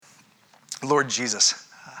Lord Jesus,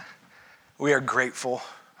 we are grateful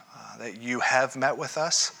that you have met with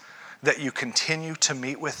us, that you continue to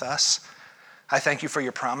meet with us. I thank you for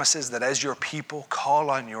your promises that as your people call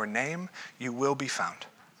on your name, you will be found.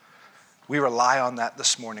 We rely on that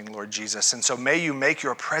this morning, Lord Jesus. And so may you make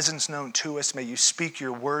your presence known to us. May you speak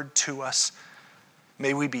your word to us.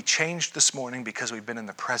 May we be changed this morning because we've been in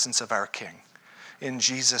the presence of our King. In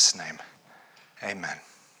Jesus' name, amen.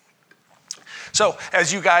 So,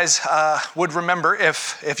 as you guys would remember,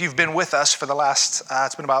 if you've been with us for the last,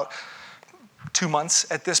 it's been about 2 months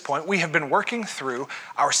at this point, we have been working through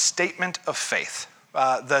our statement of faith.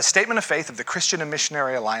 The statement of faith of the Christian and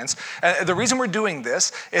Missionary Alliance. The reason we're doing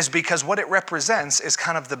this is because what it represents is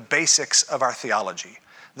kind of the basics of our theology,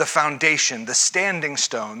 the foundation, the standing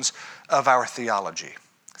stones of our theology.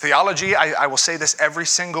 Theology, I will say this every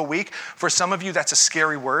single week. For some of you, that's a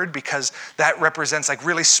scary word because that represents like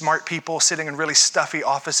really smart people sitting in really stuffy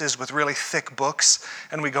offices with really thick books.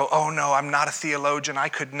 And we go, oh no, I'm not a theologian. I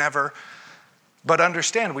could never. But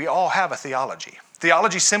understand, we all have a theology.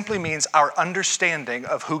 Theology simply means our understanding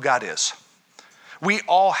of who God is. We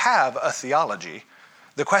all have a theology.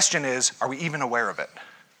 The question is, are we even aware of it?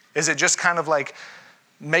 Is it just kind of like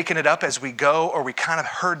making it up as we go, or we kind of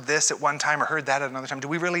heard this at one time or heard that at another time? Do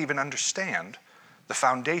we really even understand the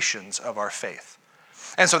foundations of our faith?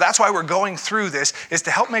 And so that's why we're going through this, is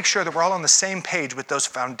to help make sure that we're all on the same page with those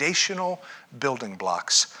foundational building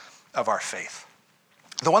blocks of our faith.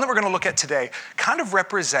 The one that we're going to look at today kind of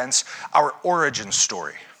represents our origin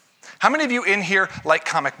story. How many of you in here like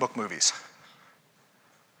comic book movies?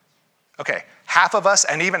 Okay, half of us,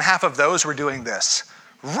 and even half of those were doing this.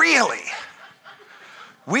 Really?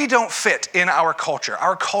 We don't fit in our culture.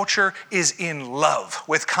 Our culture is in love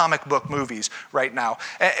with comic book movies right now.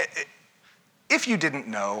 If you didn't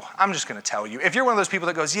know, I'm just going to tell you. If you're one of those people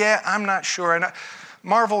that goes, yeah, I'm not sure,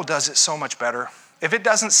 Marvel does it so much better. If it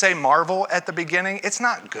doesn't say Marvel at the beginning, it's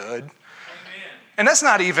not good. Amen. And that's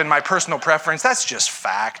not even my personal preference. That's just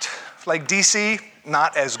fact. Like DC,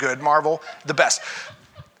 not as good. Marvel, the best.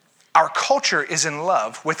 Our culture is in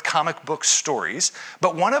love with comic book stories,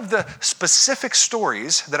 but one of the specific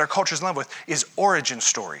stories that our culture is in love with is origin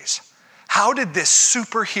stories. How did this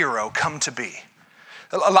superhero come to be?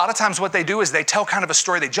 A lot of times what they do is they tell kind of a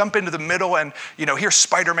story, they jump into the middle and, here's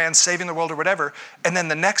Spider-Man saving the world or whatever, and then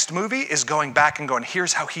the next movie is going back and going,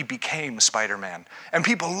 here's how he became Spider-Man. And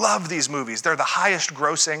people love these movies. They're the highest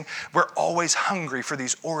grossing. We're always hungry for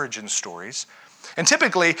these origin stories. And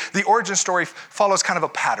typically, the origin story follows kind of a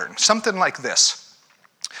pattern, something like this.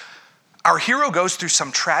 Our hero goes through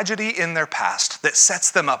some tragedy in their past that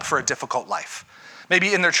sets them up for a difficult life.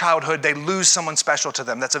 Maybe in their childhood, they lose someone special to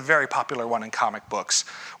them. That's a very popular one in comic books.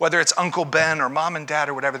 Whether it's Uncle Ben or Mom and Dad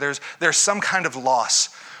or whatever, there's some kind of loss.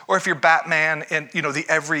 Or if you're Batman and the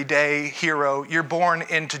everyday hero, you're born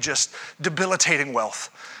into just debilitating wealth.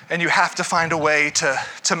 And you have to find a way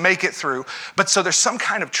to make it through. But so there's some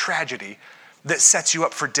kind of tragedy that sets you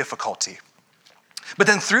up for difficulty. But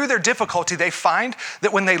then through their difficulty, they find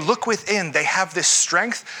that when they look within, they have this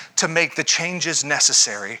strength to make the changes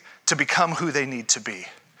necessary to become who they need to be.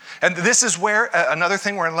 And this is where, another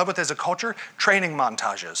thing we're in love with as a culture, training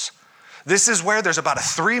montages. This is where there's about a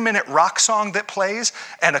 3-minute rock song that plays,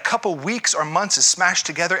 and a couple weeks or months is smashed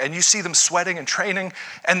together, and you see them sweating and training,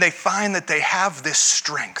 and they find that they have this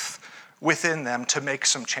strength within them to make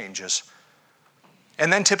some changes.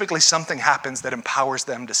 And then typically something happens that empowers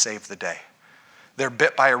them to save the day. They're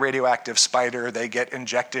bit by a radioactive spider, they get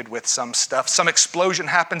injected with some stuff, some explosion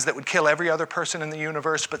happens that would kill every other person in the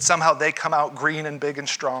universe, but somehow they come out green and big and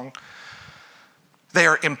strong. They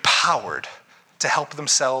are empowered to help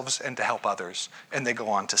themselves and to help others, and they go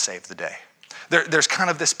on to save the day. There's kind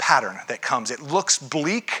of this pattern that comes. It looks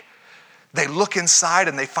bleak. They look inside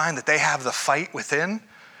and they find that they have the fight within,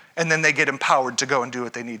 and then they get empowered to go and do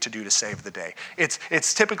what they need to do to save the day.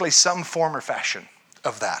 It's typically some form or fashion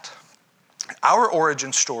of that. Our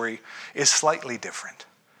origin story is slightly different.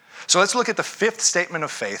 So let's look at the 5th statement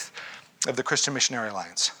of faith of the Christian Missionary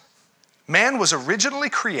Alliance. Man was originally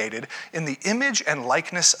created in the image and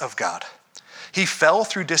likeness of God. He fell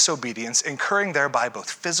through disobedience, incurring thereby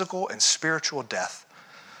both physical and spiritual death.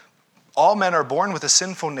 All men are born with a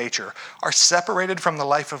sinful nature, are separated from the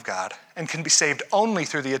life of God, and can be saved only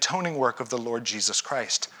through the atoning work of the Lord Jesus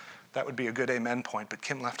Christ. That would be a good amen point, but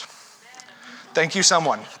Kim left. Thank you,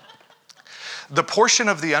 someone. The portion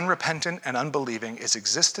of the unrepentant and unbelieving is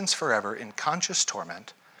existence forever in conscious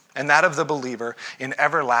torment, and that of the believer in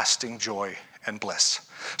everlasting joy and bliss.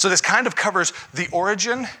 So this kind of covers the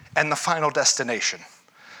origin and the final destination.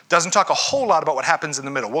 Doesn't talk a whole lot about what happens in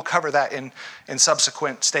the middle. We'll cover that in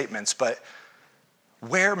subsequent statements, but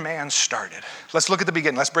where man started. Let's look at the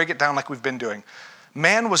beginning. Let's break it down like we've been doing.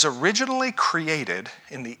 Man was originally created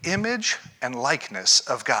in the image and likeness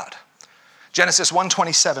of God. Genesis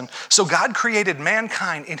 1:27, so God created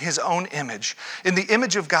mankind in his own image. In the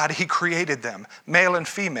image of God, he created them. Male and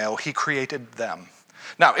female, he created them.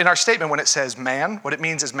 Now, in our statement, when it says man, what it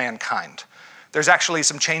means is mankind. There's actually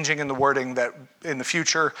some changing in the wording that in the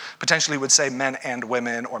future potentially would say men and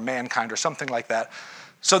women or mankind or something like that,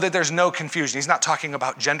 so that there's no confusion. He's not talking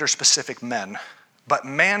about gender-specific men, but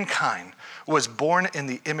mankind was born in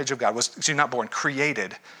the image of God,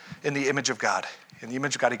 created in the image of God. In the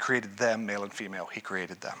image of God, he created them, male and female. He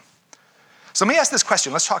created them. So let me ask this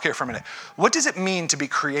question. Let's talk here for a minute. What does it mean to be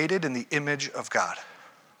created in the image of God?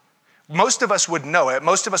 Most of us would know it.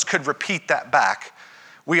 Most of us could repeat that back.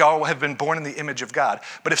 We all have been born in the image of God.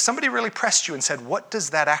 But if somebody really pressed you and said, what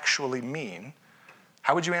does that actually mean?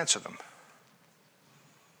 How would you answer them?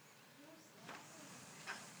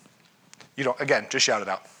 You don't, again, just shout it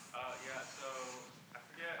out.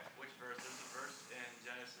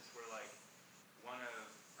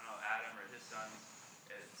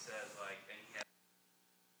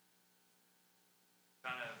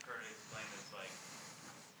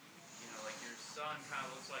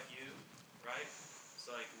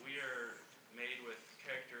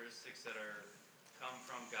 That are come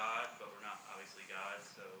from God, but we're not obviously God.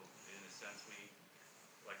 So in a sense, we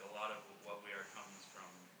like a lot of what we are comes from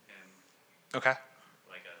Him. Okay.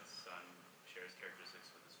 Like a son shares characteristics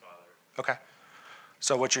with his father. Okay.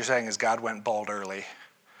 So what you're saying is God went bald early,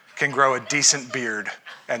 can grow a decent beard,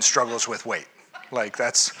 and struggles with weight. Like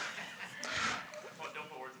that's. Well, don't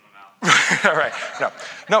put words in my mouth. All right.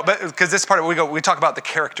 No, but because this part we talk about the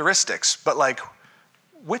characteristics, but like,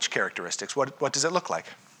 which characteristics? What does it look like?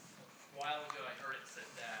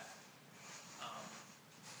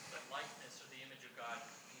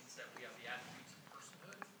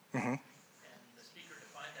 Mm-hmm. And the speaker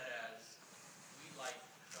defined that as we, like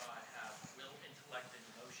God, have will, intellect, and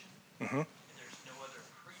emotion. Mm-hmm. And there's no other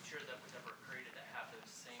creature that was ever created that have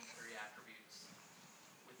those same three attributes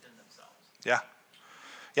within themselves. Yeah.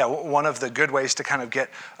 Yeah, one of the good ways to kind of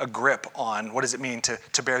get a grip on what does it mean to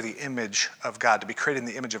bear the image of God, to be created in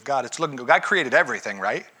the image of God. It's looking, God created everything,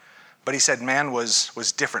 right? But he said man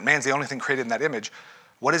was different. Man's the only thing created in that image.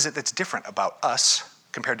 What is it that's different about us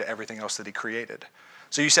compared to everything else that he created?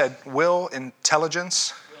 So you said will,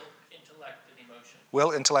 intelligence. Will, intellect, and emotion.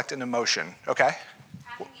 Will, intellect, and emotion. Okay.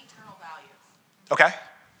 Having eternal value. Okay.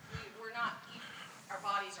 We're not, our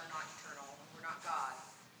bodies are not eternal. We're not God,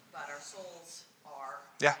 but our souls are.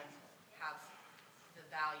 Yeah. And have the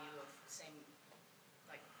value of same,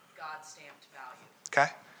 like God-stamped value.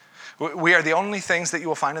 Okay. We are the only things that you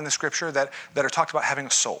will find in the scripture that are talked about having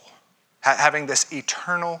a soul, having this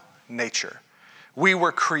eternal nature. We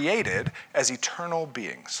were created as eternal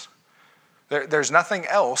beings. There's nothing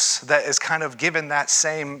else that is kind of given that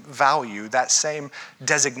same value, that same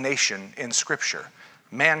designation in Scripture.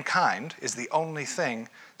 Mankind is the only thing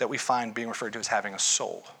that we find being referred to as having a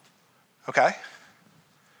soul. Okay?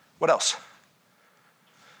 What else?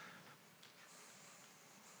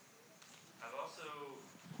 I've also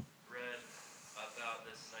read about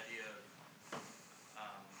this idea of,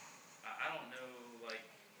 I don't know like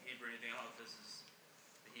Hebrew or anything, I don't know if this is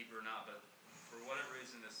the Hebrew or not, but for whatever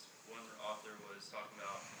reason this one author was talking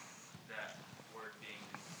about that word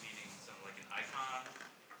meaning something like an icon,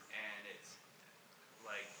 and it's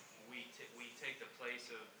like we take the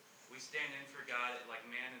place of, we stand in for God, like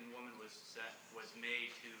man and woman was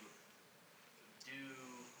made to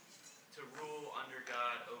rule under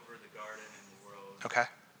God over the garden and the world. Okay.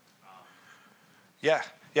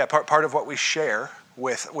 Yeah. Part of what we share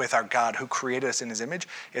with our God who created us in his image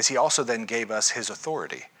is he also then gave us his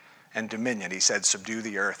authority and dominion. He said, subdue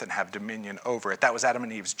the earth and have dominion over it. That was Adam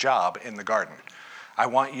and Eve's job in the garden. I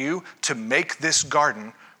want you to make this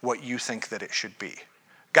garden what you think that it should be.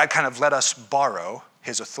 God kind of let us borrow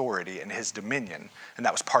his authority and his dominion, and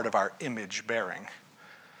that was part of our image bearing.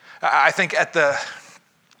 I think at the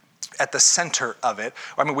center of it,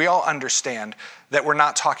 I mean, we all understand that we're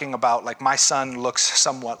not talking about like my son looks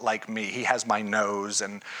somewhat like me. He has my nose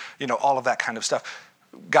and, all of that kind of stuff.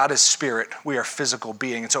 God is spirit. We are physical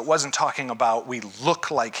being. And so it wasn't talking about we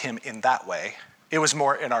look like him in that way. It was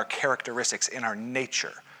more in our characteristics, in our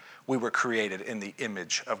nature. We were created in the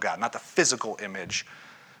image of God, not the physical image,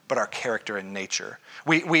 but our character and nature.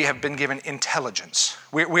 We have been given intelligence.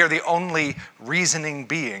 We are the only reasoning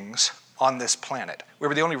beings on this planet. We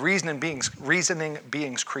were the only reasoning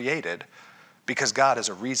beings created because God is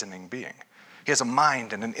a reasoning being. He has a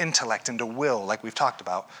mind and an intellect and a will, like we've talked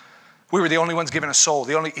about. We were the only ones given a soul,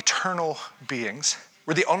 the only eternal beings.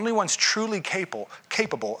 We're the only ones truly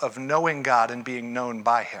capable of knowing God and being known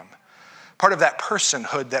by him. Part of that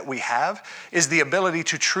personhood that we have is the ability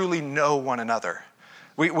to truly know one another.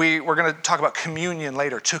 We're going to talk about communion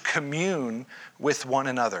later, to commune with one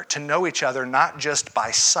another, to know each other not just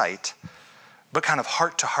by sight, but kind of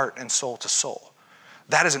heart to heart and soul to soul.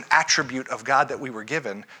 That is an attribute of God that we were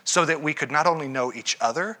given so that we could not only know each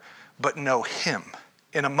other, but know him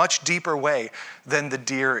in a much deeper way than the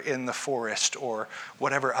deer in the forest or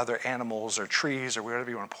whatever other animals or trees or whatever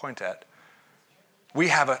you want to point at. We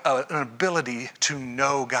have an ability to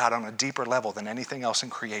know God on a deeper level than anything else in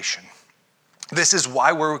creation. This is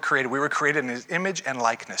why we were created. We were created in his image and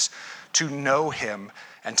likeness, to know him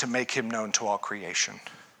and to make him known to all creation.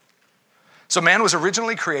 So man was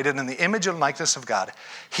originally created in the image and likeness of God.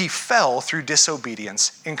 He fell through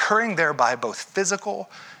disobedience, incurring thereby both physical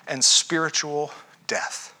and spiritual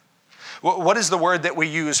death. What is the word that we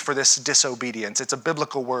use for this disobedience? It's a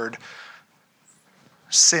biblical word,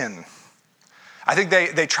 sin. I think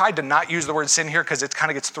they tried to not use the word sin here because it kind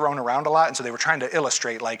of gets thrown around a lot, and so they were trying to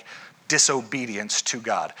illustrate like disobedience to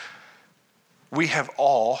God. We have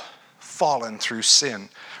all fallen through sin.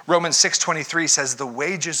 Romans 6:23 says the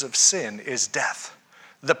wages of sin is death.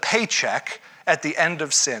 The paycheck at the end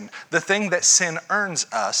of sin, the thing that sin earns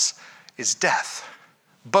us, is death,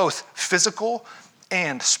 both physical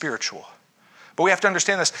and spiritual. But we have to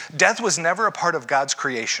understand this. Death was never a part of God's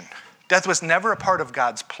creation. Death was never a part of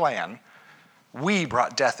God's plan. We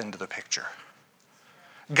brought death into the picture.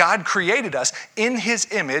 God created us in his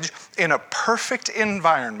image in a perfect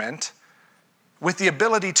environment with the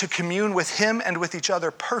ability to commune with him and with each other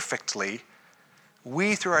perfectly.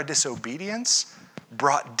 We, through our disobedience,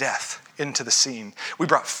 brought death into the scene. We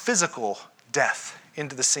brought physical death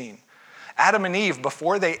into the scene. Adam and Eve,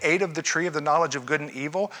 before they ate of the tree of the knowledge of good and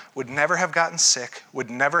evil, would never have gotten sick, would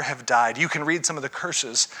never have died. You can read some of the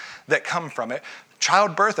curses that come from it.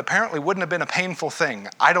 Childbirth apparently wouldn't have been a painful thing.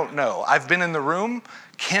 I don't know. I've been in the room,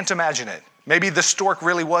 can't imagine it. Maybe the stork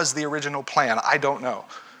really was the original plan. I don't know.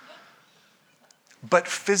 But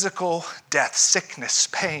physical death, sickness,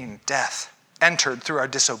 pain, death entered through our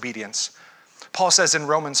disobedience. Paul says in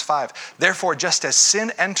Romans 5, therefore, just as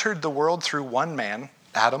sin entered the world through one man,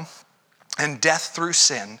 Adam, and death through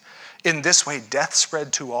sin, in this way death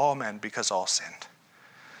spread to all men because all sinned.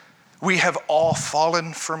 We have all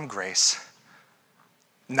fallen from grace.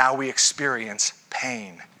 Now we experience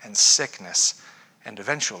pain and sickness and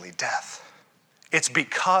eventually death. It's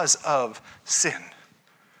because of sin.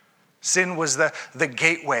 Sin was the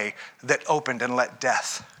gateway that opened and let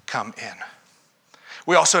death come in.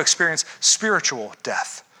 We also experience spiritual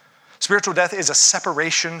death. Spiritual death is a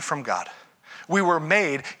separation from God. We were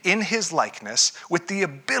made in his likeness with the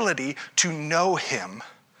ability to know him,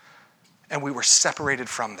 and we were separated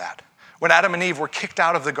from that. When Adam and Eve were kicked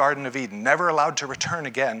out of the Garden of Eden, never allowed to return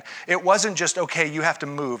again, it wasn't just, okay, you have to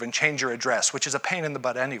move and change your address, which is a pain in the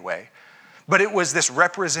butt anyway, but it was this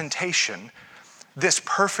representation, this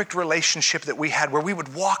perfect relationship that we had where we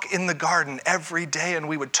would walk in the garden every day and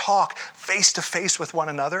we would talk face to face with one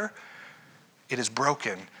another. It is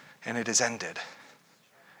broken and it is ended.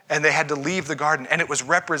 And they had to leave the garden, and it was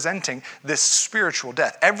representing this spiritual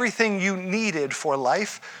death. Everything you needed for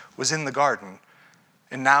life was in the garden.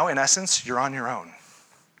 And now, in essence, you're on your own.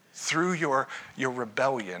 Through your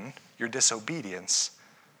rebellion, your disobedience,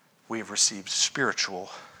 we have received spiritual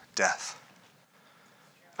death.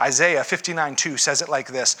 Isaiah 59:2 says it like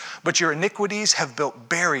this, but your iniquities have built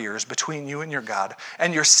barriers between you and your God,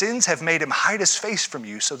 and your sins have made him hide his face from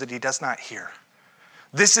you so that he does not hear.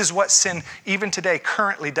 This is what sin, even today,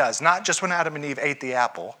 currently does. Not just when Adam and Eve ate the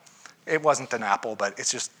apple. It wasn't an apple, but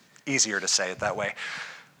it's just easier to say it that way.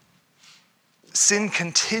 Sin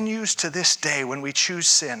continues to this day when we choose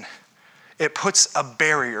sin. It puts a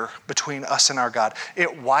barrier between us and our God.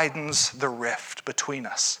 It widens the rift between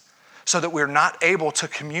us so that we're not able to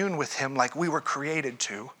commune with him like we were created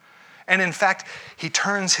to. And in fact, he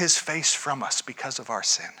turns his face from us because of our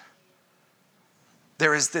sin.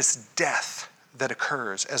 There is this death that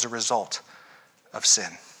occurs as a result of sin.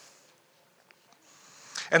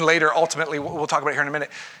 And later, ultimately, we'll talk about it here in a minute,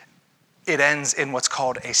 it ends in what's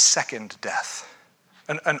called a second death,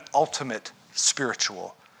 an ultimate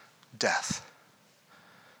spiritual death.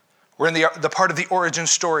 We're in the part of the origin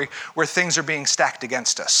story where things are being stacked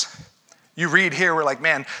against us. You read here, we're like,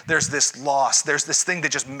 man, there's this loss. There's this thing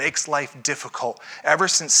that just makes life difficult. Ever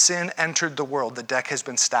since sin entered the world, the deck has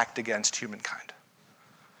been stacked against humankind.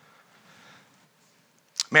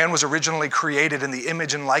 Man was originally created in the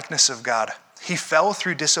image and likeness of God. He fell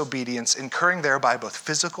through disobedience, incurring thereby both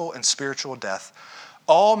physical and spiritual death.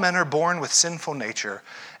 All men are born with sinful nature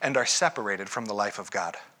and are separated from the life of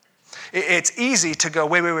God. It's easy to go,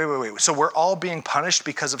 wait. So we're all being punished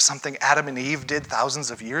because of something Adam and Eve did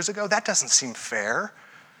thousands of years ago? That doesn't seem fair.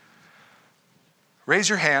 Raise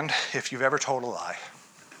your hand if you've ever told a lie.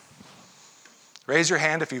 Raise your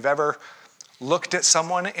hand if you've ever looked at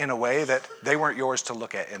someone in a way that they weren't yours to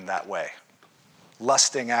look at in that way.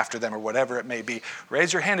 Lusting after them or whatever it may be.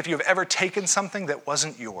 Raise your hand if you've ever taken something that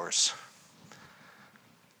wasn't yours.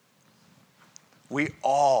 We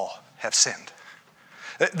all have sinned.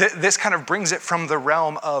 This kind of brings it from the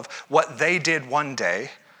realm of what they did one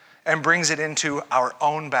day and brings it into our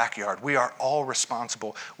own backyard. We are all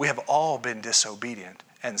responsible. We have all been disobedient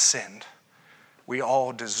and sinned. We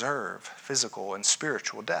all deserve physical and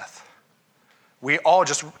spiritual death. We all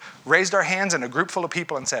just raised our hands in a group full of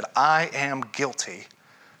people and said, I am guilty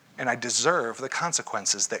and I deserve the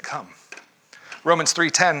consequences that come. Romans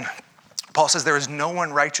 3:10, Paul says, there is no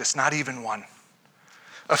one righteous, not even one.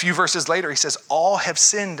 A few verses later, he says, all have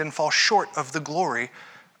sinned and fall short of the glory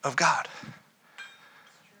of God.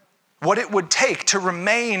 What it would take to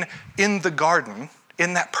remain in the garden,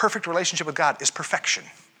 in that perfect relationship with God, is perfection.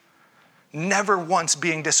 Never once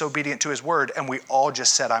being disobedient to his word, and we all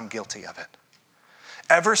just said, I'm guilty of it.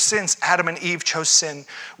 Ever since Adam and Eve chose sin,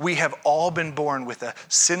 we have all been born with a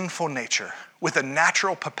sinful nature, with a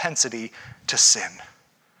natural propensity to sin,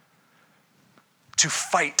 to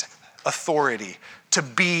fight authority, to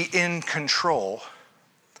be in control,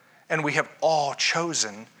 and we have all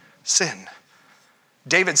chosen sin.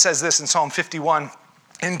 David says this in Psalm 51,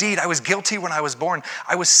 indeed, I was guilty when I was born.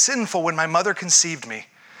 I was sinful when my mother conceived me.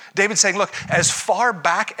 David's saying, look, as far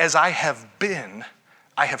back as I have been,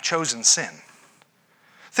 I have chosen sin.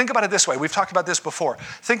 Think about it this way. We've talked about this before.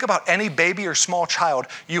 Think about any baby or small child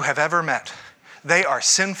you have ever met. They are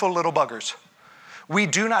sinful little buggers. We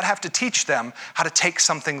do not have to teach them how to take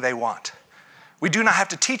something they want. We do not have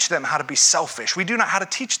to teach them how to be selfish. We do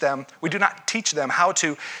not teach them how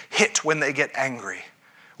to hit when they get angry.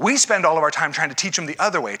 We spend all of our time trying to teach them the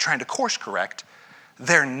other way, trying to course correct.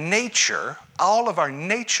 Their nature, all of our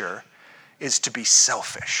nature, is to be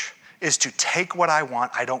selfish, is to take what I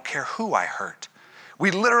want. I don't care who I hurt. We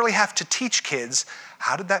literally have to teach kids,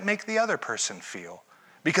 how did that make the other person feel?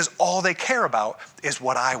 Because all they care about is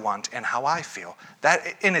what I want and how I feel.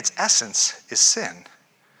 That, in its essence, is sin.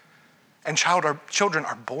 And children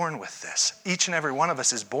are born with this. Each and every one of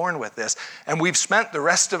us is born with this. And we've spent the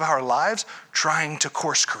rest of our lives trying to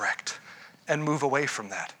course correct and move away from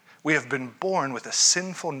that. We have been born with a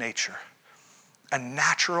sinful nature, a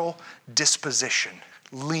natural disposition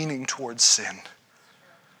leaning towards sin.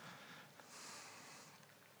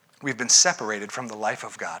 We've been separated from the life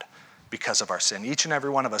of God because of our sin. Each and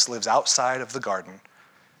every one of us lives outside of the garden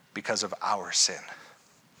because of our sin.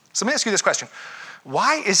 So let me ask you this question.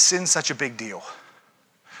 Why is sin such a big deal?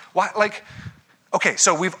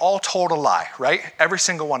 So we've all told a lie, right? Every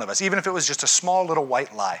single one of us, even if it was just a small little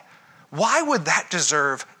white lie. Why would that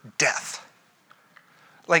deserve death?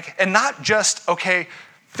 And not just,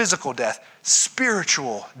 physical death,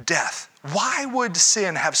 spiritual death. Why would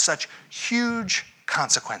sin have such huge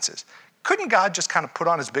consequences? Couldn't God just kind of put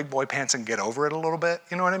on his big boy pants and get over it a little bit?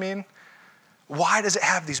 You know what I mean? Why does it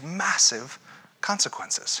have these massive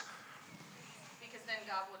consequences? Because then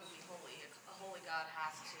God wouldn't be holy. A holy God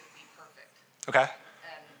has to be perfect. Okay.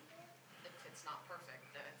 And if it's not perfect,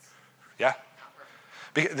 then it's Yeah. not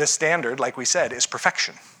perfect. The standard, like we said, is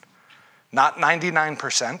perfection. Not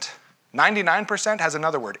 99%. 99% has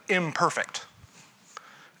another word, imperfect.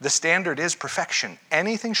 The standard is perfection.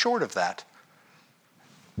 Anything short of that,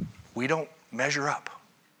 we don't measure up.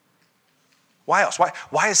 Why else?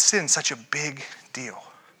 Why is sin such a big deal?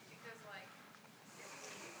 Because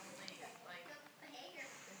if we only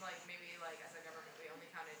maybe as a government we only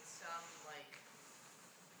counted some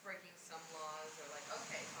breaking some laws or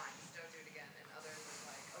okay fine just don't do it again, and others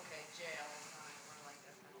are okay jail time or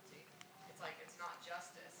death penalty. It's not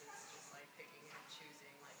justice. It's just picking and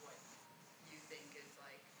choosing what you think is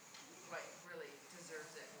what really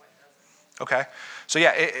deserves it and what doesn't. Okay. So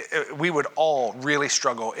we would all really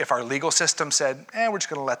struggle if our legal system said, we're just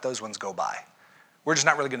going to let those ones go by. We're just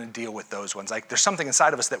not really going to deal with those ones. There's something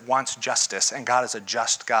inside of us that wants justice, and God is a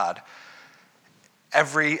just God.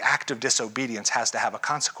 Every act of disobedience has to have a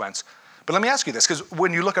consequence. But let me ask you this, because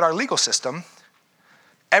when you look at our legal system,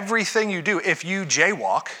 everything you do, if you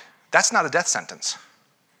jaywalk, that's not a death sentence.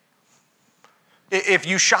 If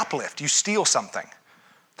you shoplift, you steal something,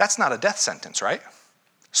 that's not a death sentence, right?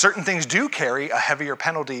 Certain things do carry a heavier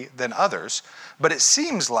penalty than others, but it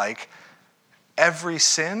seems like every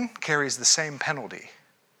sin carries the same penalty.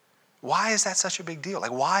 Why is that such a big deal?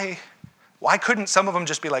 Why Why couldn't some of them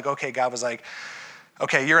just be like, okay, God was like,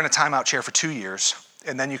 okay, you're in a timeout chair for 2 years,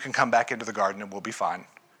 and then you can come back into the garden and we'll be fine.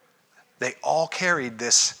 They all carried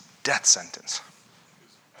this death sentence.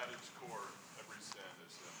 Because at its core, every sin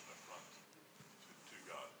is an affront to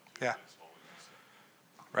God, to Yeah. his holiness.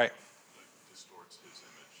 Right. It distorts his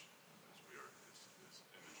image, as we are his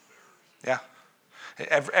image bearers.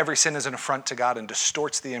 Yeah. Every sin is an affront to God and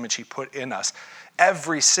distorts the image he put in us.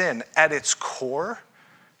 Every sin at its core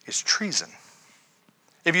is treason.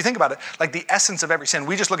 If you think about it, like the essence of every sin,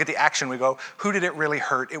 we just look at the action, we go, who did it really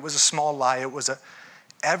hurt? It was a small lie,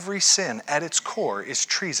 every sin at its core is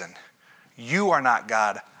treason. You are not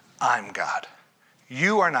God, I'm God.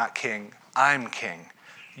 You are not king, I'm king.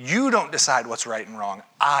 You don't decide what's right and wrong,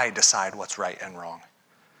 I decide what's right and wrong.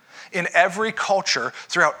 In every culture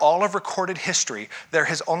throughout all of recorded history, there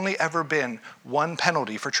has only ever been one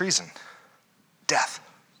penalty for treason: death.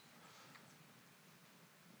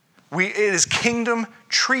 It is kingdom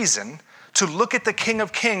treason to look at the King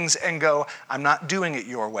of Kings and go, I'm not doing it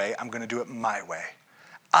your way, I'm going to do it my way.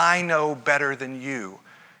 I know better than you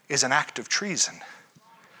is an act of treason.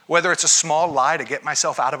 Whether it's a small lie to get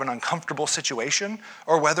myself out of an uncomfortable situation,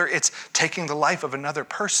 or whether it's taking the life of another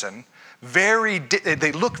person,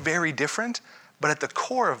 they look very different, but at the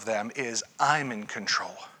core of them is I'm in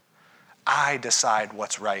control. I decide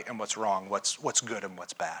what's right and what's wrong, what's good and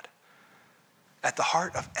what's bad. At the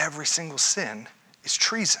heart of every single sin is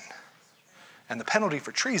treason. And the penalty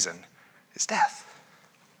for treason is death.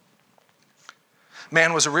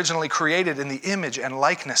 Man was originally created in the image and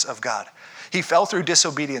likeness of God. He fell through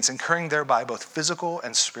disobedience, incurring thereby both physical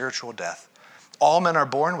and spiritual death. All men are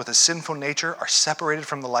born with a sinful nature, are separated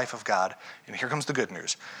from the life of God, and here comes the good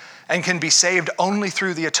news, and can be saved only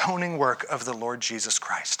through the atoning work of the Lord Jesus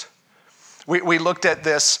Christ. We looked at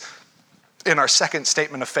this in our second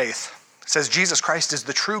statement of faith. It says, Jesus Christ is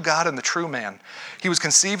the true God and the true man. He was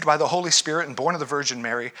conceived by the Holy Spirit and born of the Virgin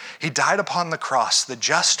Mary. He died upon the cross, the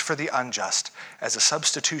just for the unjust, as a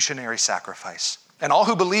substitutionary sacrifice. And all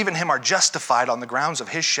who believe in him are justified on the grounds of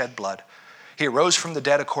his shed blood. He arose from the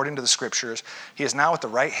dead according to the scriptures. He is now at the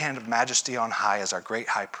right hand of majesty on high as our great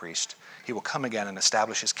high priest. He will come again and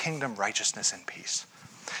establish his kingdom, righteousness, and peace.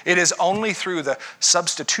 It is only through the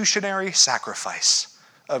substitutionary sacrifice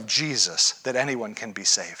of Jesus that anyone can be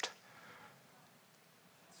saved.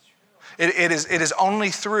 It is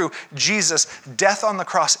only through Jesus' death on the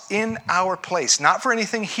cross in our place, not for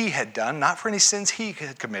anything he had done, not for any sins he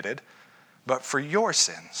had committed, but for your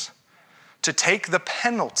sins, to take the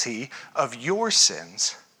penalty of your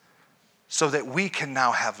sins so that we can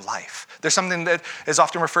now have life. There's something that is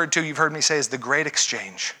often referred to, you've heard me say, as the great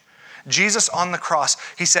exchange. Jesus on the cross,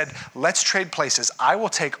 he said, let's trade places. I will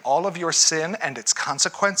take all of your sin and its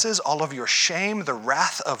consequences, all of your shame, the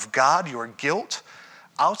wrath of God, your guilt.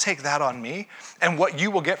 I'll take that on me, and what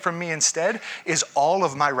you will get from me instead is all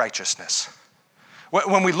of my righteousness.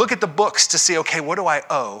 When we look at the books to see, okay, what do I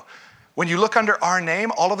owe? When you look under our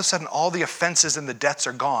name, all of a sudden all the offenses and the debts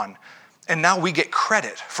are gone, and now we get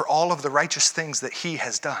credit for all of the righteous things that he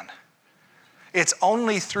has done. It's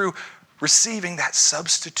only through receiving that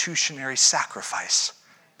substitutionary sacrifice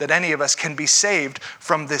that any of us can be saved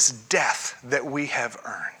from this death that we have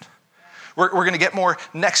earned. We're going to get more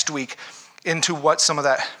next week into what some of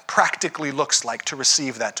that practically looks like to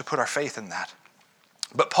receive that, to put our faith in that.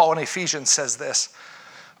 But Paul in Ephesians says this,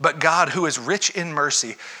 but God, who is rich in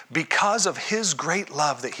mercy, because of his great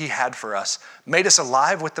love that he had for us, made us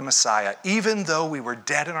alive with the Messiah, even though we were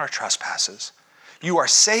dead in our trespasses. You are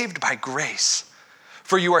saved by grace.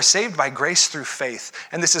 For you are saved by grace through faith,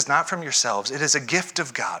 and this is not from yourselves. It is a gift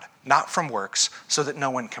of God, not from works, so that no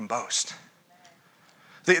one can boast.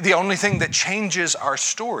 The only thing that changes our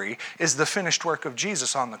story is the finished work of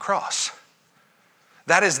Jesus on the cross.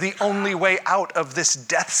 That is the only way out of this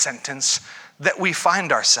death sentence that we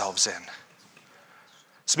find ourselves in.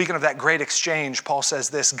 Speaking of that great exchange, Paul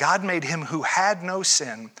says this, God made him who had no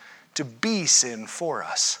sin to be sin for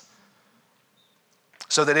us,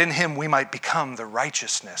 so that in him we might become the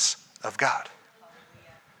righteousness of God.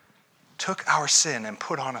 Took our sin and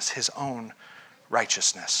put on us his own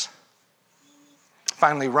righteousness.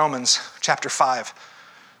 Finally, Romans chapter 5.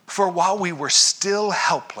 For while we were still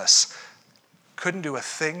helpless, couldn't do a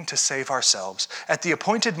thing to save ourselves, at the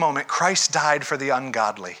appointed moment, Christ died for the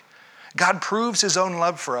ungodly. God proves his own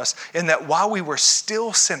love for us in that while we were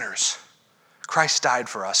still sinners, Christ died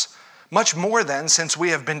for us. Much more then, since we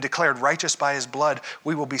have been declared righteous by his blood,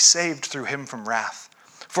 we will be saved through him from wrath.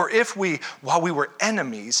 For if while we were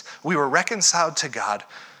enemies, we were reconciled to God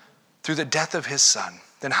through the death of his Son,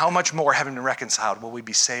 then how much more, having been reconciled, will we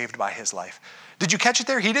be saved by his life? Did you catch it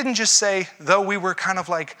there? He didn't just say, though we were kind of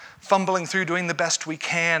like fumbling through doing the best we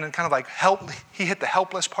can and kind of like he hit the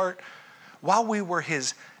helpless part. While we were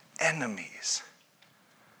his enemies.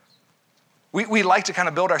 We like to kind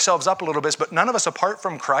of build ourselves up a little bit, but none of us apart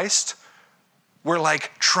from Christ were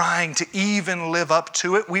like trying to even live up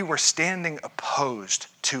to it. We were standing opposed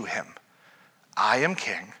to him. I am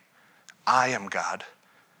king. I am God.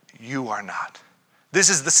 You are not. This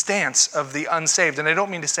is the stance of the unsaved, and I don't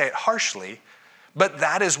mean to say it harshly, but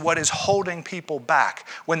that is what is holding people back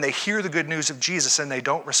when they hear the good news of Jesus and they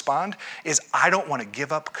don't respond, is I don't want to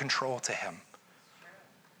give up control to him.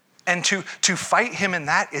 And to fight him in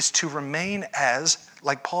that is to remain as,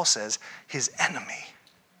 like Paul says, his enemy.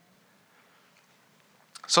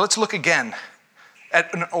 So let's look again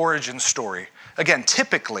at an origin story. Again,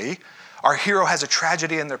 typically, our hero has a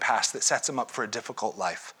tragedy in their past that sets them up for a difficult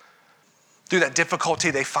life. Through that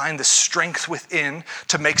difficulty, they find the strength within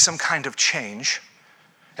to make some kind of change.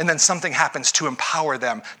 And then something happens to empower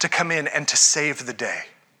them to come in and to save the day.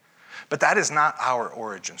 But that is not our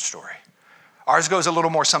origin story. Ours goes a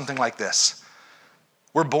little more something like this.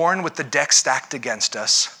 We're born with the deck stacked against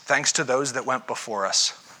us, thanks to those that went before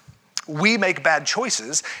us. We make bad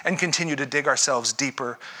choices and continue to dig ourselves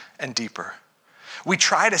deeper and deeper. We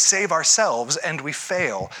try to save ourselves and we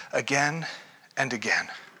fail again and again.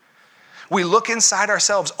 We look inside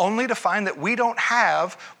ourselves only to find that we don't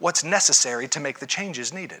have what's necessary to make the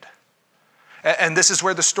changes needed. And this is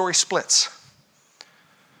where the story splits.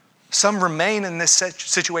 Some remain in this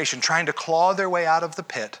situation trying to claw their way out of the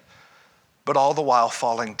pit, but all the while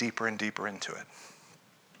falling deeper and deeper into it.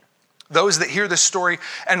 Those that hear this story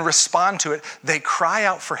and respond to it, they cry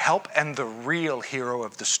out for help, and the real hero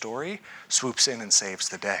of the story swoops in and saves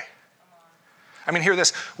the day. I mean, hear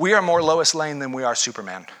this. We are more Lois Lane than we are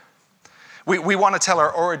Superman. We want to tell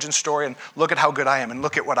our origin story and look at how good I am and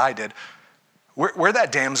look at what I did. We're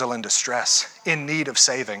that damsel in distress, in need of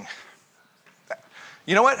saving.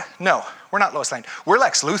 You know what? No, we're not Lois Lane. We're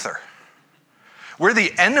Lex Luthor. We're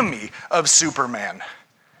the enemy of Superman,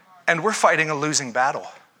 and we're fighting a losing battle.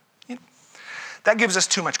 That gives us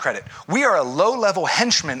too much credit. We are a low-level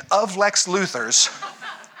henchman of Lex Luthor's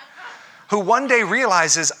who one day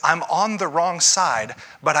realizes I'm on the wrong side,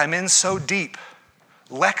 but I'm in so deep,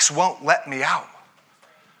 Lex won't let me out.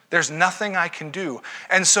 There's nothing I can do.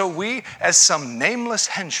 And so we, as some nameless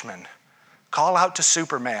henchmen, call out to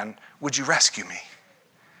Superman, would you rescue me?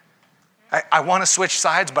 I want to switch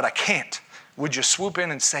sides, but I can't. Would you swoop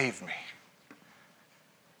in and save me?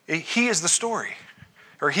 He is the story.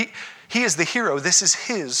 Or he is the hero. This is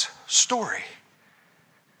his story.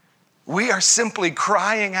 We are simply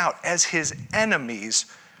crying out as his enemies,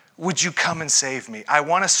 would you come and save me? I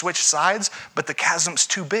want to switch sides, but the chasm's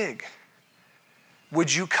too big.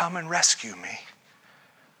 Would you come and rescue me?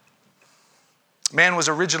 Man was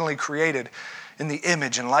originally created in the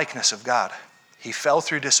image and likeness of God. He fell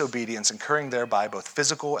through disobedience, incurring thereby both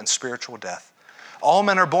physical and spiritual death. All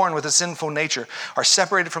men are born with a sinful nature, are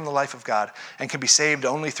separated from the life of God, and can be saved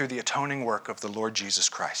only through the atoning work of the Lord Jesus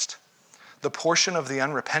Christ. The portion of the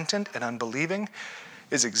unrepentant and unbelieving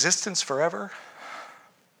is existence forever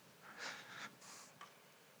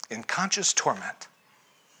in conscious torment,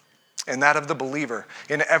 and that of the believer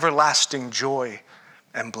in everlasting joy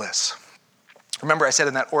and bliss. Remember, I said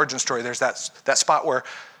in that origin story, there's that spot where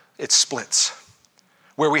it splits,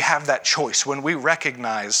 where we have that choice, when we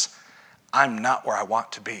recognize I'm not where I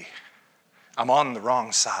want to be. I'm on the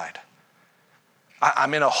wrong side.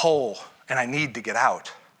 I'm in a hole and I need to get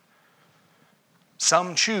out.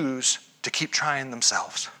 Some choose to keep trying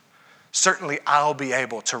themselves. Certainly I'll be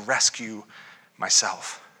able to rescue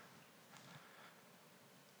myself.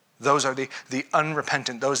 Those are the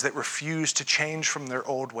unrepentant, those that refuse to change from their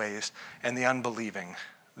old ways, and the unbelieving,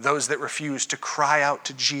 those that refuse to cry out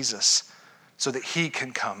to Jesus so that he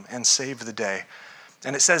can come and save the day.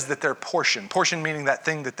 And it says that their portion meaning that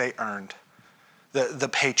thing that they earned, the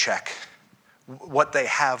paycheck, what they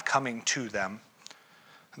have coming to them,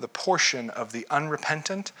 the portion of the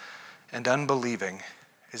unrepentant and unbelieving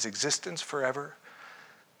is existence forever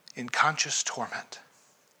in conscious torment.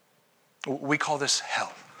 We call this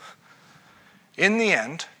hell. In the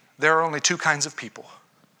end, there are only two kinds of people.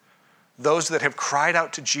 Those that have cried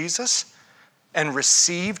out to Jesus and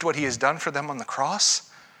received what he has done for them on the cross,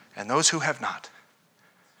 and those who have not.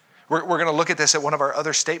 We're going to look at this at one of our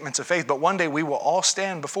other statements of faith, but one day we will all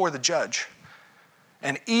stand before the judge.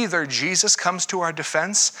 And either Jesus comes to our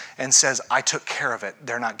defense and says, I took care of it,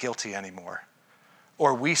 they're not guilty anymore.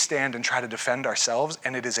 Or we stand and try to defend ourselves,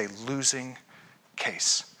 and it is a losing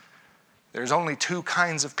case. There's only two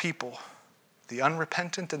kinds of people, the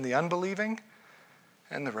unrepentant and the unbelieving,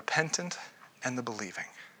 and the repentant and the believing.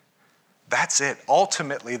 That's it.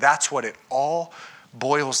 Ultimately, that's what it all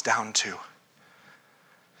boils down to.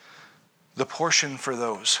 The portion for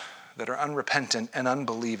those that are unrepentant and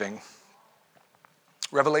unbelieving.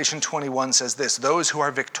 Revelation 21 says this, those who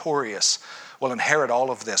are victorious will inherit all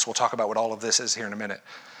of this. We'll talk about what all of this is here in a minute.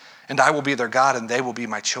 And I will be their God, and they will be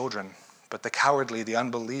my children. But the cowardly, the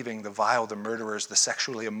unbelieving, the vile, the murderers, the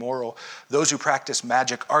sexually immoral, those who practice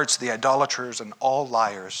magic arts, the idolaters, and all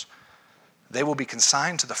liars, they will be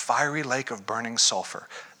consigned to the fiery lake of burning sulfur.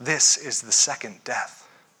 This is the second death.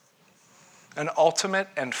 An ultimate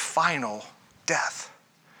and final death.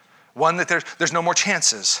 One that there's no more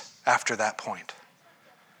chances after that point.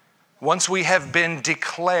 Once we have been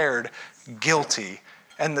declared guilty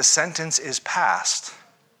and the sentence is passed,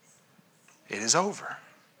 it is over.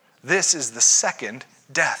 This is the second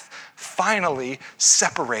death, finally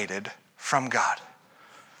separated from God.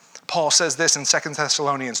 Paul says this in 2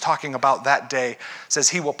 Thessalonians, talking about that day, says,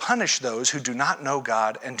 he will punish those who do not know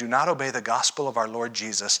God and do not obey the gospel of our Lord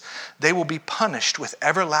Jesus. They will be punished with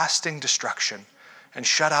everlasting destruction and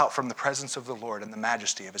shut out from the presence of the Lord and the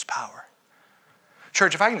majesty of his power.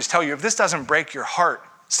 Church, if I can just tell you, if this doesn't break your heart,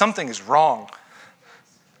 something is wrong.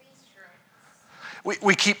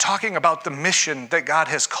 We keep talking about the mission that God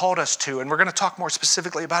has called us to, and we're going to talk more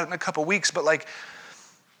specifically about it in a couple weeks, but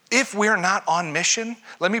if we're not on mission,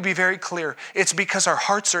 let me be very clear, it's because our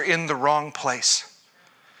hearts are in the wrong place.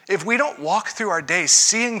 If we don't walk through our days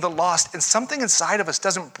seeing the lost and something inside of us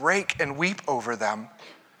doesn't break and weep over them,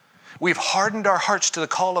 we've hardened our hearts to the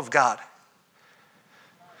call of God.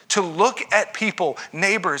 To look at people,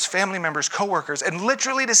 neighbors, family members, coworkers, and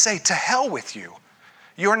literally to say, to hell with you.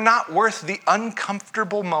 You're not worth the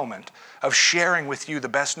uncomfortable moment of sharing with you the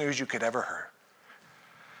best news you could ever hear.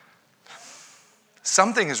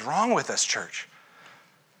 Something is wrong with us, church.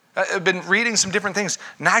 I've been reading some different things.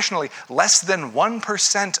 Nationally, less than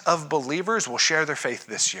 1% of believers will share their faith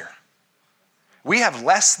this year. We have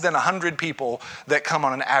less than 100 people that come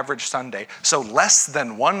on an average Sunday. So less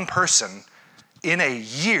than one person in a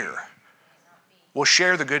year will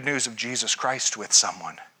share the good news of Jesus Christ with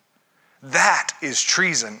someone. That is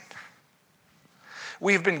treason.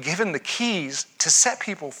 We have been given the keys to set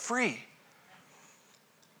people free.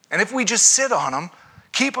 And if we just sit on them,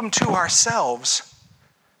 keep them to ourselves,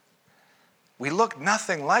 we look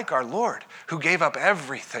nothing like our Lord, who gave up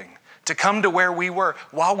everything to come to where we were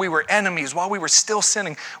while we were enemies, while we were still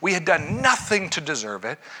sinning. We had done nothing to deserve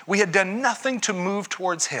it. We had done nothing to move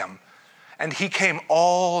towards him. And he came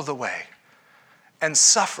all the way and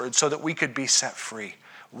suffered so that we could be set free.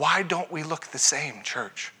 Why don't we look the same,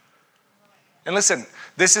 church? And listen,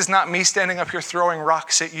 this is not me standing up here throwing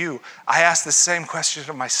rocks at you. I ask the same question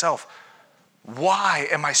to myself. Why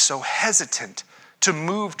am I so hesitant to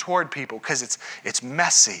move toward people? Because it's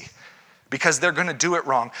messy. Because they're going to do it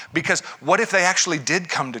wrong. Because what if they actually did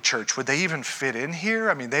come to church? Would they even fit in here?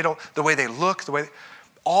 I mean, they don't, the way they look,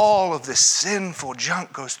 all of this sinful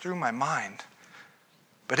junk goes through my mind.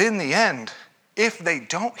 But in the end, if they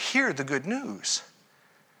don't hear the good news,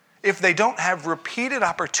 if they don't have repeated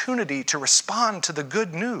opportunity to respond to the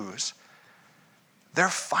good news, their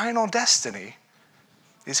final destiny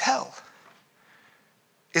is hell,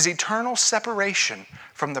 is eternal separation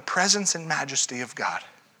from the presence and majesty of God.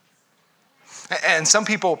 And some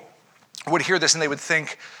people would hear this and they would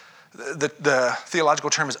think the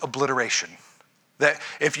theological term is obliteration. That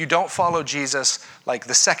if you don't follow Jesus, like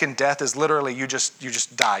the second death is literally you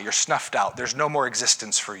just die, you're snuffed out, there's no more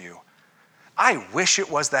existence for you. I wish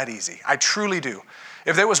it was that easy. I truly do.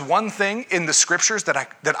 If there was one thing in the scriptures that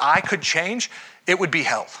I could change, it would be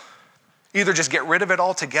hell. Either just get rid of it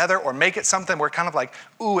altogether or make it something where kind of like,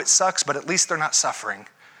 ooh, it sucks, but at least they're not suffering.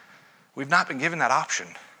 We've not been given that option.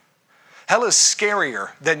 Hell is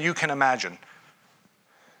scarier than you can imagine.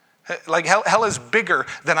 Like hell is bigger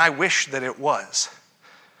than I wish that it was.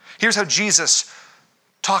 Here's how Jesus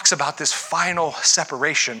talks about this final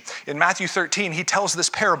separation. In Matthew 13, he tells this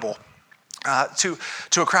parable to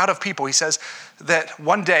a crowd of people. He says that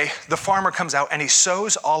one day the farmer comes out and he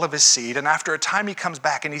sows all of his seed, and after a time he comes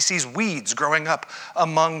back and he sees weeds growing up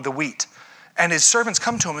among the wheat. And his servants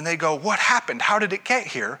come to him and they go, "What happened? How did it get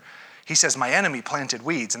here?" He says, "My enemy planted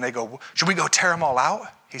weeds." And they go, "Should we go tear them all out?"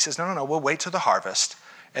 He says, No, we'll wait till the harvest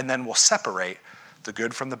and then we'll separate the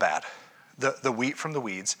good from the bad, the wheat from the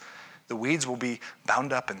weeds. The weeds will be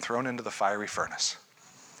bound up and thrown into the fiery furnace.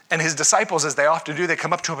 And his disciples, as they often do, they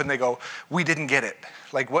come up to him and they go, "We didn't get it.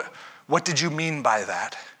 Like, what did you mean by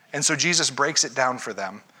that?" And so Jesus breaks it down for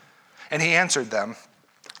them. And he answered them,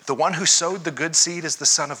 "The one who sowed the good seed is the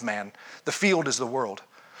Son of Man. The field is the world.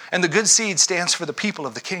 And the good seed stands for the people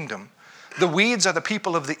of the kingdom. The weeds are the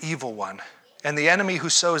people of the evil one, and the enemy who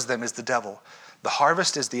sows them is the devil. The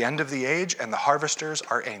harvest is the end of the age, and the harvesters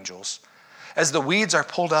are angels. As the weeds are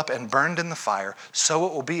pulled up and burned in the fire, so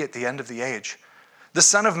it will be at the end of the age. The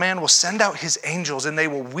Son of Man will send out his angels, and they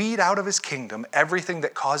will weed out of his kingdom everything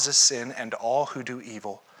that causes sin and all who do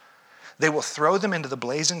evil. They will throw them into the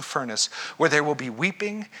blazing furnace, where there will be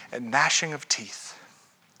weeping and gnashing of teeth.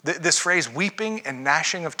 This phrase, weeping and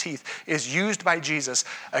gnashing of teeth, is used by Jesus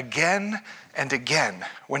again and again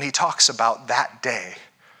when he talks about that day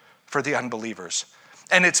for the unbelievers.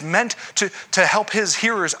 And it's meant to help his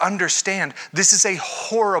hearers understand this is a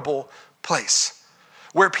horrible place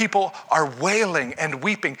where people are wailing and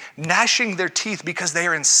weeping, gnashing their teeth because they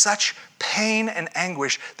are in such pain and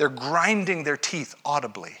anguish, they're grinding their teeth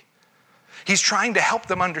audibly. He's trying to help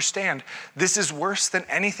them understand this is worse than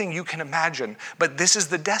anything you can imagine, but this is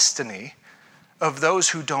the destiny of those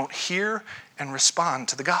who don't hear and respond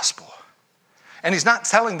to the gospel. And he's not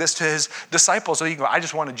telling this to his disciples so he can go, I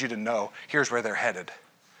just wanted you to know, here's where they're headed.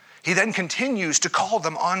 He then continues to call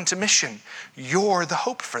them on to mission. You're the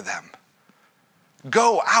hope for them.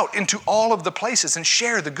 Go out into all of the places and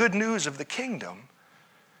share the good news of the kingdom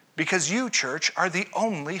because you, church, are the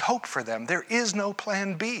only hope for them. There is no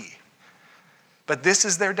plan B. But this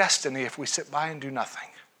is their destiny if we sit by and do nothing.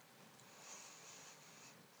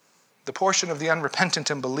 The portion of the unrepentant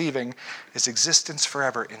and believing is existence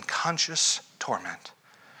forever in conscious torment,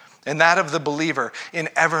 and that of the believer in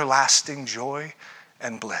everlasting joy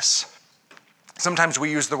and bliss. Sometimes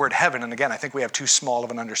we use the word heaven, and again, I think we have too small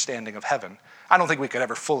of an understanding of heaven. I don't think we could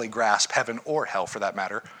ever fully grasp heaven or hell for that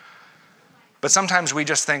matter. But sometimes we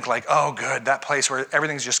just think like, oh good, that place where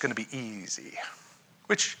everything's just going to be easy,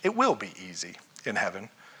 which it will be easy in heaven.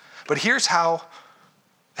 But here's how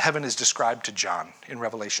heaven is described to John in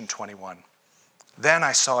Revelation 21. Then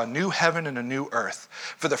I saw a new heaven and a new earth,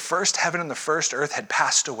 for the first heaven and the first earth had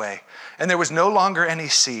passed away, and there was no longer any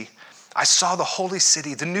sea. I saw the holy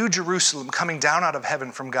city, the new Jerusalem, coming down out of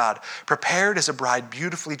heaven from God, prepared as a bride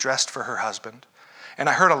beautifully dressed for her husband. And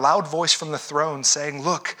I heard a loud voice from the throne saying,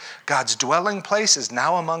 look, God's dwelling place is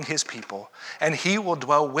now among his people, and he will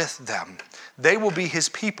dwell with them. They will be his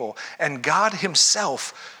people, and God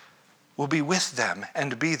himself will be with them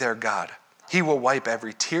and be their God. He will wipe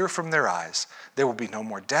every tear from their eyes. There will be no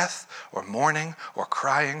more death or mourning or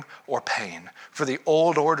crying or pain, for the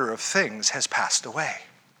old order of things has passed away.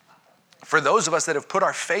 For those of us that have put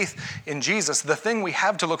our faith in Jesus, the thing we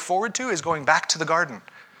have to look forward to is going back to the garden,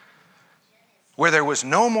 where there was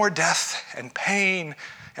no more death and pain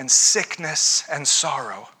and sickness and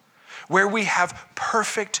sorrow, where we have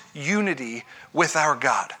perfect unity with our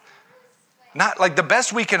God. Not like the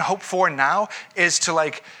best we can hope for now is to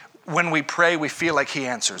like, when we pray, we feel like he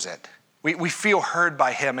answers it. We feel heard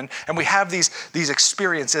by him, and we have these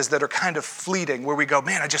experiences that are kind of fleeting where we go,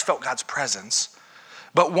 man, I just felt God's presence.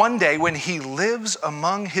 But one day when he lives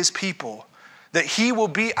among his people, that he will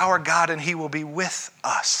be our God and he will be with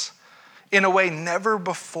us in a way never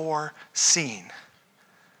before seen.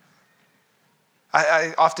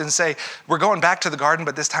 I often say, we're going back to the garden,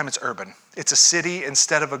 but this time it's urban. It's a city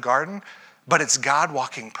instead of a garden, but it's God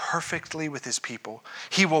walking perfectly with his people.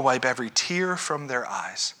 He will wipe every tear from their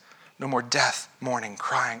eyes. No more death, mourning,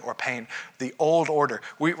 crying, or pain. The old order.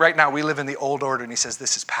 Right now we live in the old order, and he says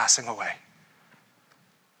this is passing away.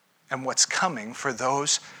 And what's coming for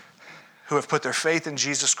those who have put their faith in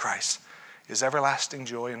Jesus Christ is everlasting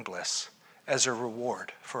joy and bliss as a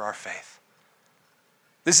reward for our faith.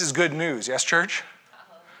 This is good news, yes, church?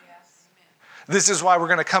 Yes. This is why we're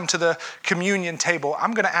going to come to the communion table.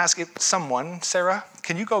 I'm going to ask if someone, Sarah,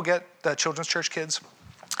 can you go get the children's church kids?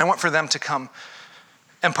 I want for them to come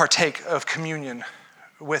and partake of communion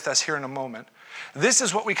with us here in a moment. This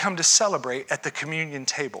is what we come to celebrate at the communion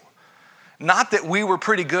table. Not that we were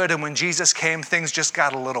pretty good and when Jesus came, things just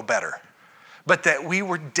got a little better, but that we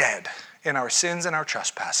were dead in our sins and our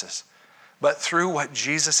trespasses. But through what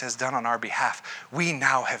Jesus has done on our behalf, we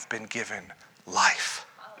now have been given life.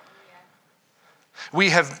 We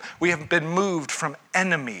have been moved from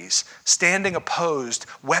enemies, standing opposed,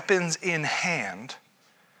 weapons in hand,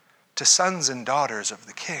 to sons and daughters of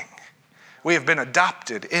the King. We have been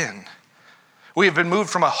adopted in. We have been moved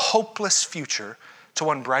from a hopeless future to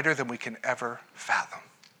one brighter than we can ever fathom.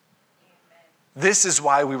 This is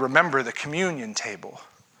why we remember the communion table.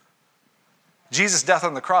 Jesus' death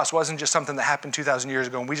on the cross wasn't just something that happened 2,000 years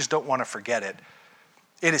ago and we just don't want to forget it.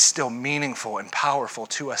 It is still meaningful and powerful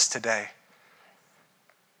to us today.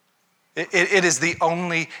 It is the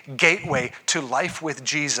only gateway to life with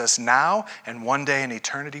Jesus now and one day in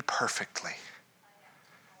eternity perfectly.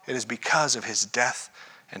 It is because of his death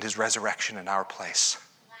and his resurrection in our place.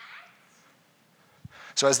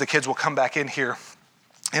 So as the kids will come back in here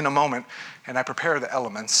in a moment, and I prepare the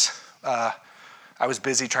elements, I was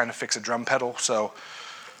busy trying to fix a drum pedal, so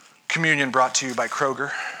communion brought to you by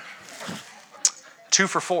Kroger. 2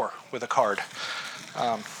 for $4 with a card.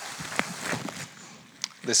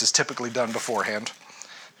 This is typically done beforehand.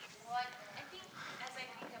 Well, I think as I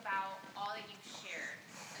think about all that you've shared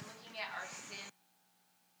and looking at our sin.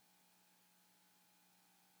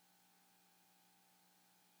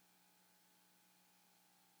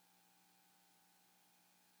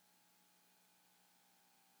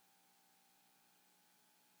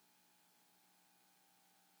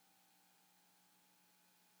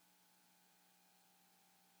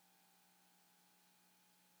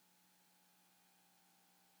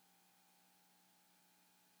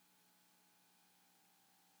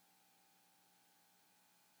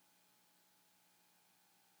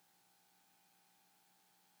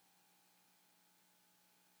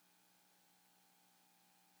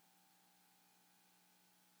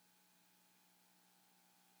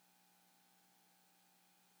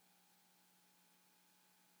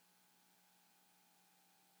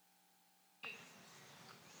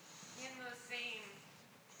 In those same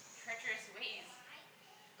treacherous ways,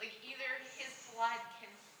 like either his blood can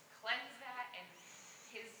cleanse that and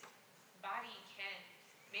his body can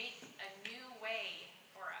make a new way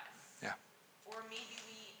for us. Yeah. Or maybe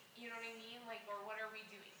we, you know what I mean? Like, or what are we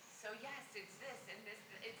doing? So yes, it's this and this.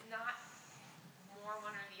 It's not more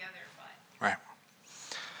one or the other, but Right.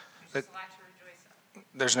 there's just a lot to rejoice in.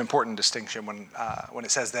 There's an important distinction when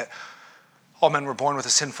it says that all men were born with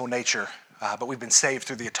a sinful nature, but we've been saved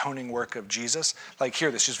through the atoning work of Jesus. Like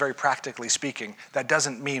here, this just very practically speaking, that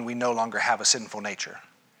doesn't mean we no longer have a sinful nature.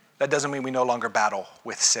 That doesn't mean we no longer battle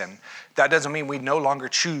with sin. That doesn't mean we no longer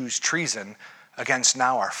choose treason against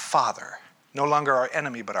now our Father. No longer our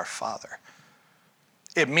enemy, but our Father.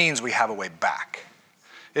 It means we have a way back.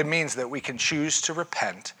 It means that we can choose to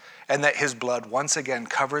repent and that his blood once again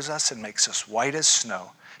covers us and makes us white as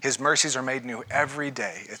snow. His mercies are made new every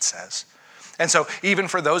day, it says. And so even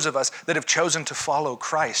for those of us that have chosen to follow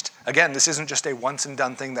Christ, again, this isn't just a once and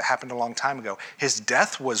done thing that happened a long time ago. His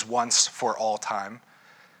death was once for all time,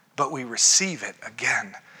 but we receive it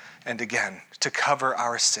again and again to cover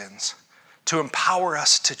our sins, to empower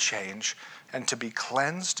us to change and to be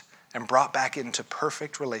cleansed and brought back into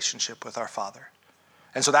perfect relationship with our Father.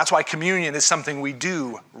 And so that's why communion is something we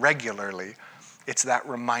do regularly. It's that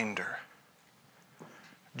reminder.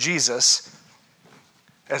 Jesus,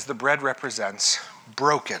 as the bread represents,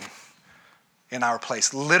 broken in our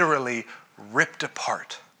place, literally ripped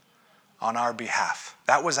apart on our behalf.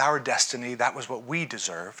 That was our destiny. That was what we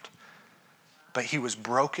deserved. But he was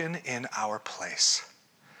broken in our place.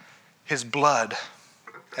 His blood,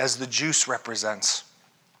 as the juice represents,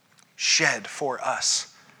 shed for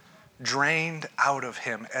us, drained out of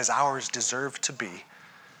him as ours deserved to be,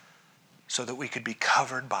 so that we could be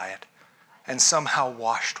covered by it and somehow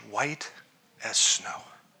washed white as snow.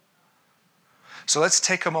 So let's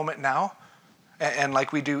take a moment now, and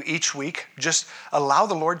like we do each week, just allow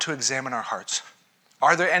the Lord to examine our hearts.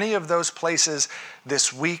 Are there any of those places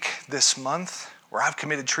this week, this month, where I've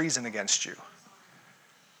committed treason against you?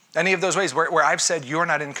 Any of those ways where I've said, you're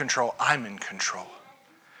not in control, I'm in control.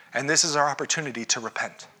 And this is our opportunity to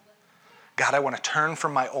repent. God, I want to turn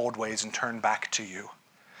from my old ways and turn back to you.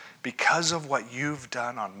 Because of what you've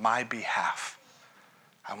done on my behalf,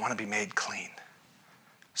 I want to be made clean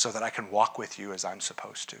so that I can walk with you as I'm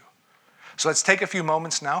supposed to. So let's take a few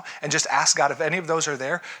moments now and just ask God, if any of those are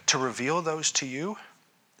there, to reveal those to you.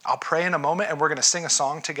 I'll pray in a moment and we're going to sing a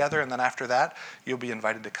song together, and then after that, you'll be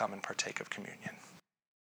invited to come and partake of communion.